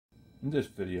In this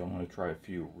video, I'm going to try a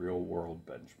few real-world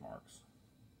benchmarks.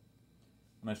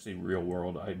 When I say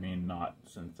real-world, I mean not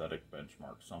synthetic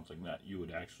benchmarks, something that you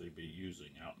would actually be using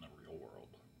out in the real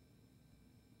world.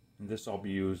 In this, I'll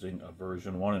be using a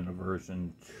version 1 and a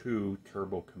version 2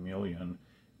 Turbo Chameleon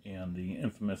and the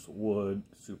infamous Wood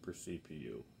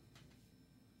SuperCPU.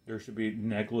 There should be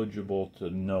negligible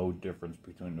to no difference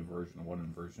between the version 1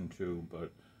 and version 2,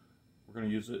 but we're going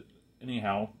to use it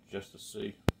anyhow just to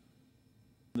see.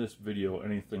 In this video,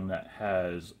 anything that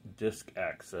has disk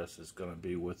access is going to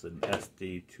be with an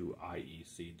SD to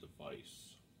IEC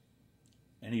device.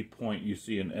 Any point you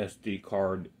see an SD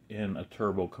card in a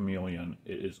Turbo Chameleon,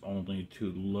 it is only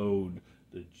to load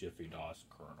the JiffyDOS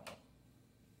kernel.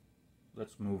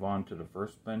 Let's move on to the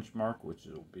first benchmark, which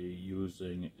will be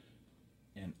using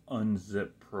an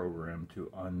unzip program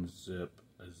to unzip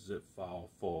a zip file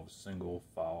full of single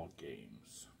file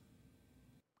games.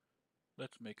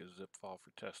 Let's make a zip file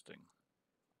for testing.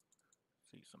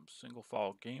 See some single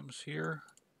file games here.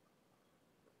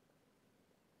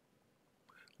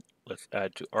 Let's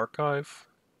add to archive.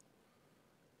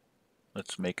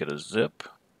 Let's make it a zip.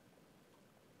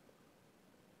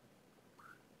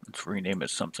 Let's rename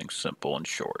it something simple and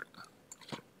short.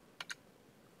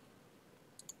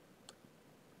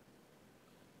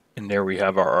 And there we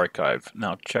have our archive.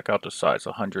 Now check out the size,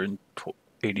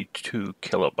 182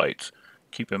 kilobytes.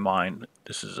 Keep in mind,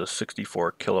 this is a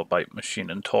 64 kilobyte machine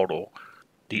in total.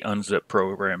 The unzip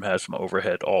program has some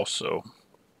overhead also.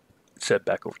 Let's head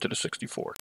back over to the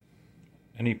 64.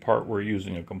 Any part we're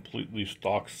using a completely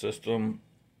stock system,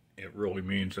 it really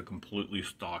means a completely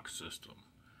stock system.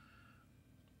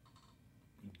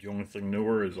 The only thing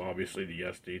newer is obviously the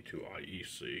SD to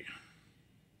IEC.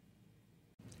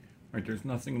 Alright, there's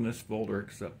nothing in this folder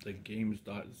except the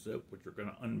games.zip, which we're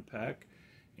going to unpack,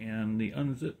 and the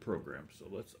unzip program. So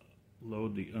let's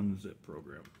load the unzip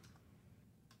program.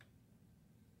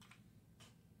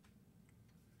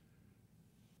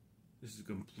 This is a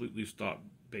completely stock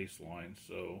baseline,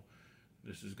 so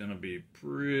this is going to be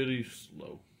pretty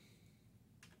slow.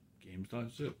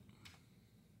 Games.zip.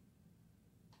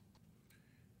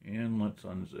 And let's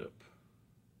unzip.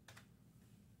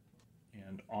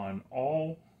 And on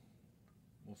all,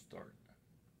 we'll start.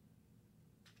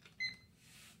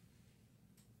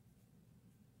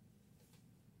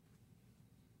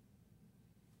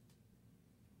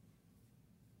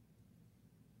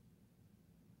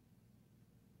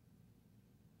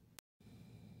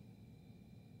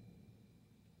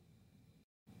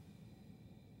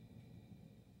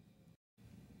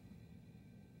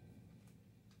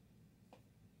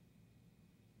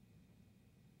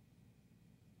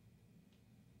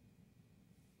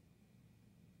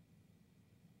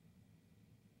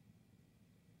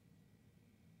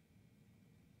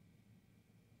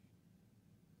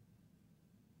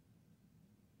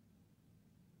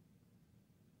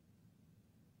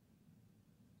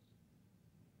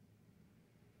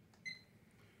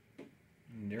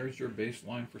 And there's your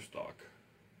baseline for stock.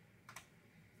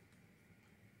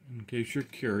 In case you're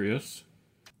curious,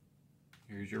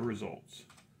 here's your results.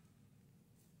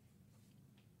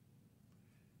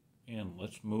 And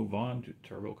let's move on to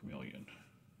Turbo Chameleon.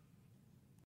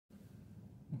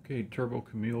 Okay, Turbo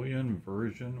Chameleon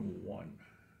version 1.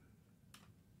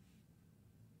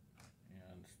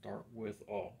 And start with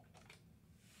all.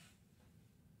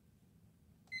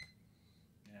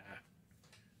 Yeah,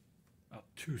 about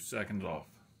 2 seconds off.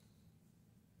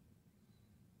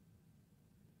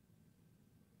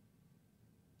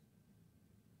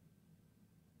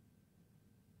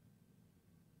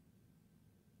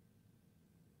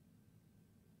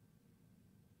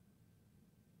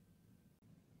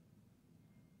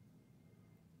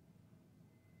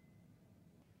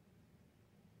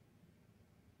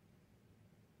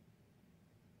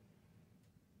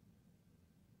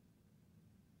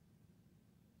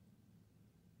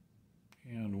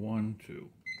 And 1, 2.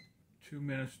 2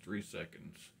 minutes, 3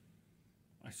 seconds.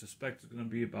 I suspect it's going to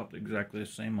be about exactly the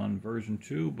same on version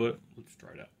 2, but let's try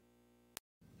it out.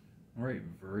 Alright,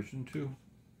 version 2.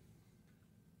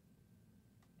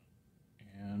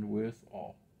 And with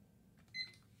all.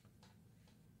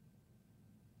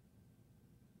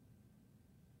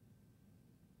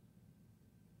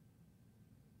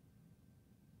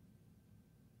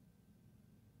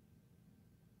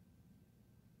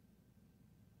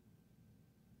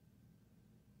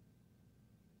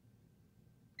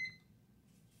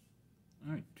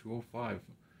 Alright, 205.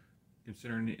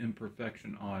 Considering the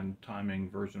imperfection on timing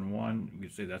version 1, we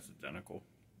could say that's identical.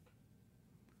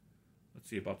 Let's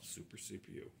see about the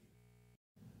SuperCPU.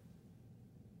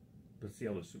 Let's see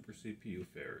how the SuperCPU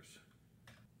fares.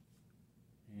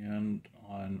 And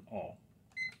on all.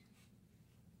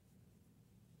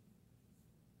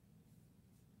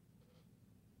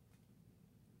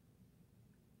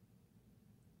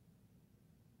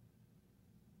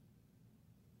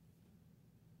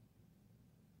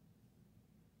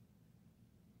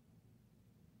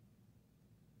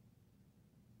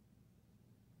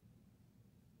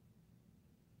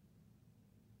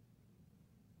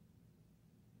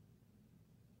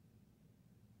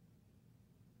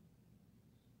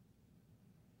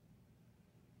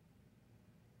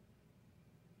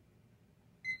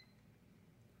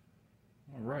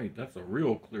 Alright, that's a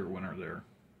real clear winner there.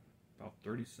 About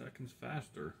 30 seconds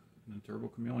faster than Turbo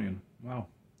Chameleon. Wow.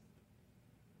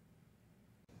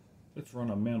 Let's run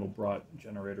a Mandelbrot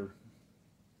generator.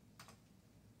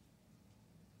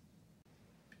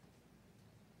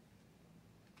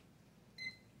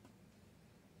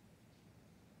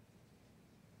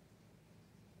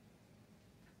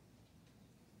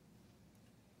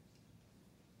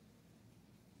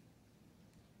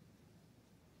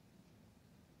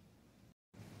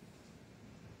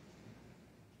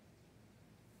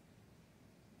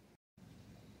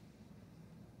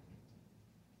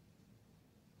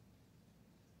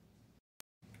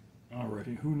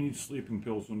 Alrighty, who needs sleeping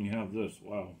pills when you have this?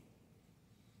 Wow.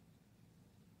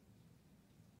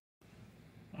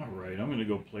 Alright, I'm gonna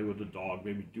go play with the dog,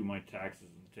 maybe do my taxes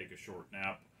and take a short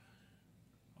nap.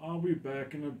 I'll be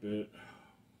back in a bit.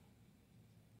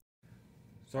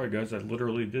 Sorry guys, I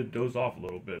literally did doze off a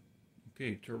little bit.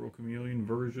 Okay, Turbo Chameleon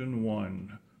version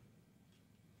 1.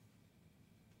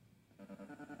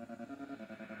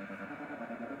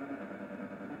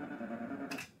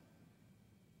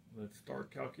 Let's start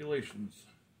calculations.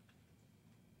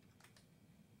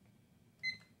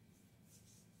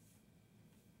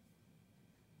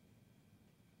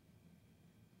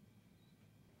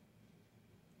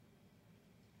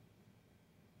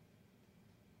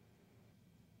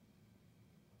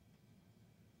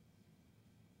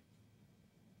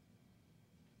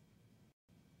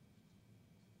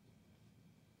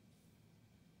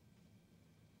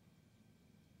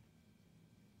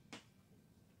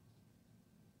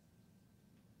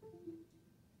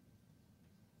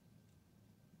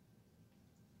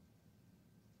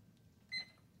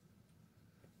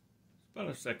 About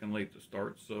a second late to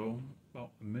start, so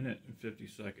about a minute and 50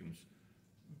 seconds.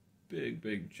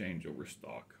 Big change over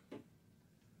stock.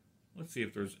 Let's see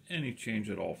if there's any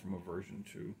change at all from a version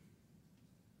 2.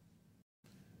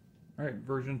 Alright,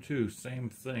 version 2, same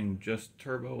thing, just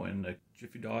turbo and the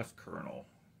Jiffy DOS kernel.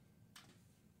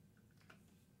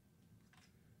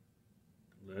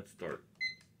 Let's start.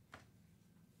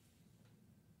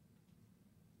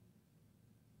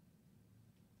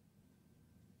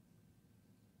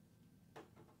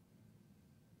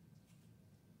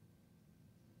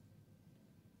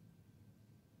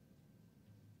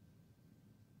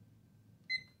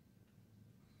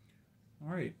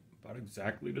 Alright, about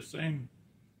exactly the same.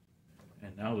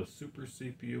 And now the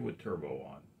SuperCPU with turbo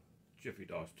on. Jiffy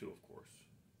DOS 2, of course.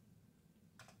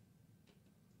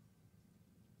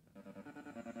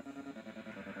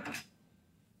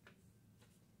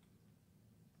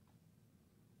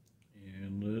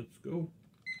 And let's go.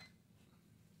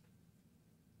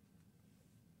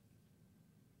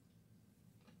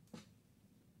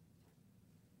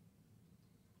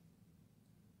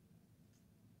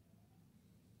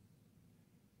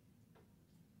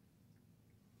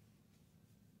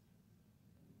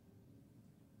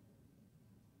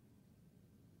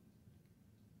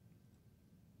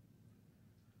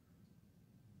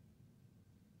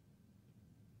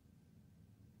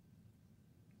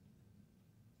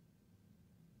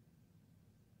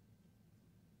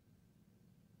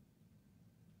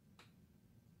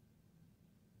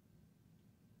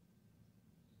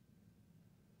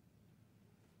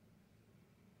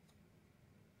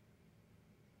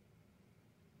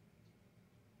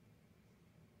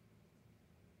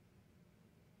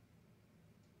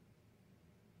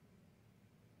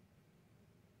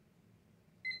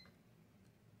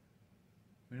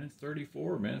 Minute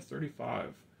 34, minute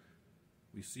 35.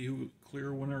 We see who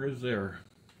clear winner is there.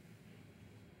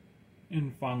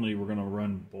 And finally, we're going to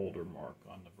run Bouldermark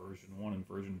on the version 1 and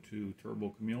version 2 Turbo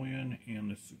Chameleon and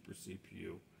the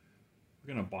SuperCPU.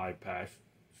 We're going to bypass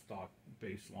stock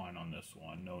baseline on this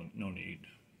one. No need.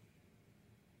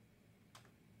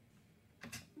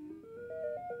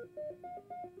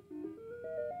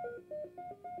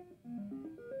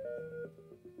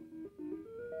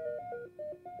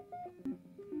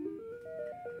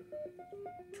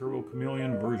 Turbo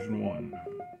Chameleon version 1.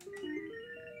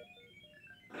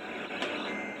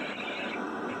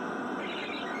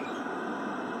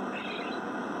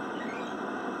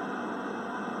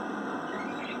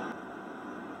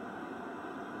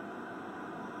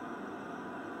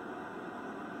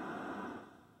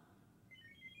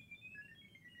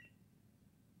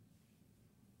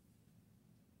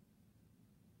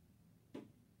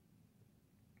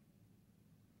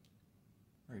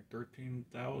 Alright,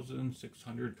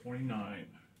 13,629.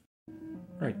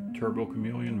 Alright, Turbo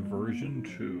Chameleon version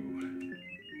 2.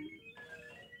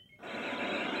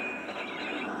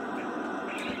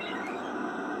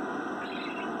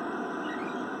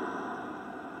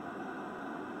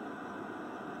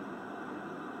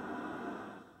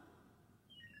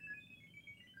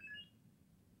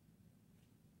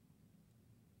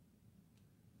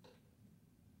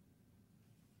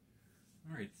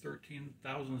 Alright,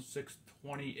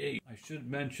 13,628. I should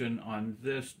mention on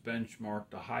this benchmark,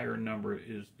 the higher number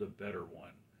is the better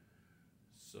one.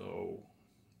 So,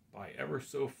 by ever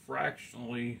so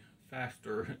fractionally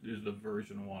faster is the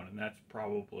version 1, and that's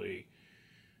probably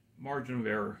margin of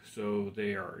error, so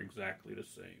they are exactly the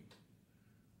same.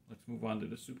 Let's move on to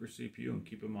the SuperCPU, and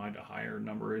keep in mind the higher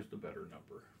number is the better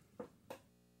number.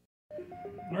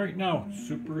 Alright, now,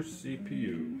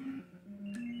 SuperCPU.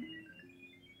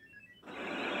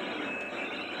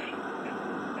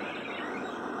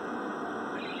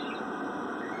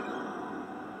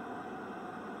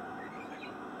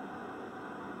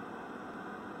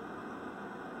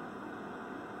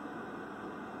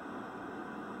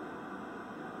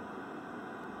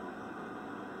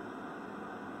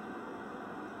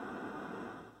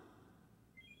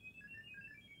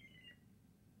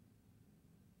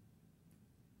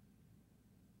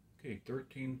 Okay,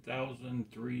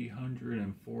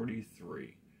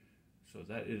 13,343. So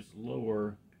that is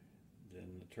lower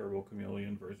than the Turbo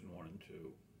Chameleon version 1 and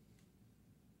 2.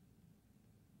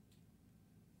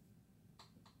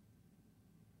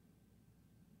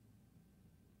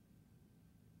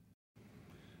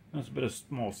 That's a bit of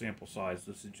small sample size.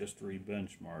 This is just 3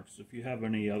 benchmarks. If you have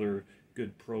any other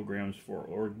good programs for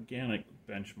organic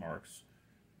benchmarks,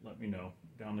 let me know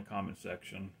down in the comment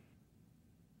section.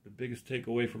 The biggest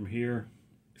takeaway from here,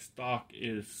 stock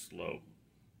is slow.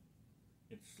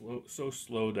 It's so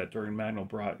slow that during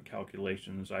Mandelbrot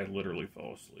calculations, I literally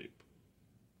fell asleep.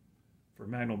 For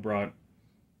Mandelbrot,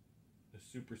 the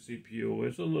SuperCPU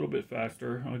is a little bit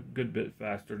faster, a good bit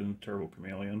faster than the Turbo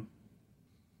Chameleon.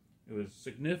 It was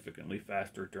significantly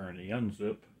faster during the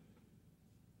Unzip.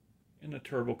 And the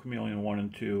Turbo Chameleon 1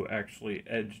 and 2 actually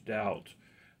edged out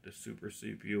the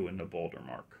SuperCPU in the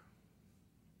Bouldermark.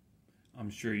 I'm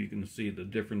sure you can see the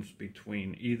difference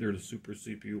between either the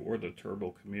SuperCPU or the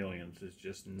Turbo Chameleons is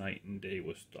just night and day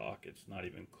with stock. It's not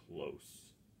even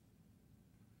close.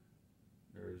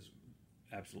 There's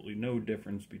absolutely no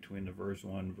difference between the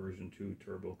version 1 and version 2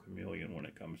 Turbo Chameleon when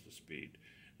it comes to speed.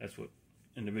 That's what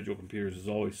Individual Computers has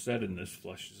always said, and this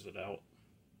fleshes it out.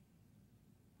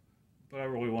 But I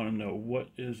really want to know, what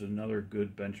is another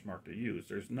good benchmark to use?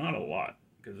 There's not a lot,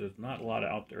 because there's not a lot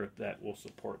out there that will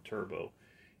support Turbo.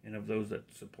 And of those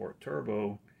that support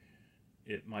Turbo,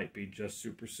 it might be just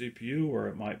SuperCPU, or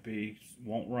it might be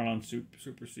won't run on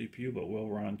SuperCPU but will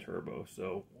run on Turbo.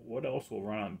 So what else will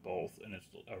run on both? And it's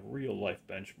a real life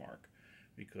benchmark,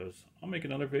 because I'll make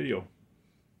another video.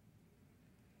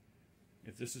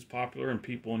 If this is popular and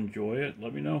people enjoy it,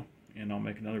 let me know, and I'll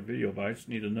make another video. But I just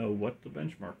need to know what the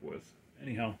benchmark was.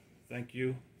 Anyhow, thank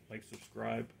you, like,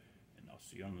 subscribe, and I'll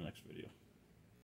see you on the next video.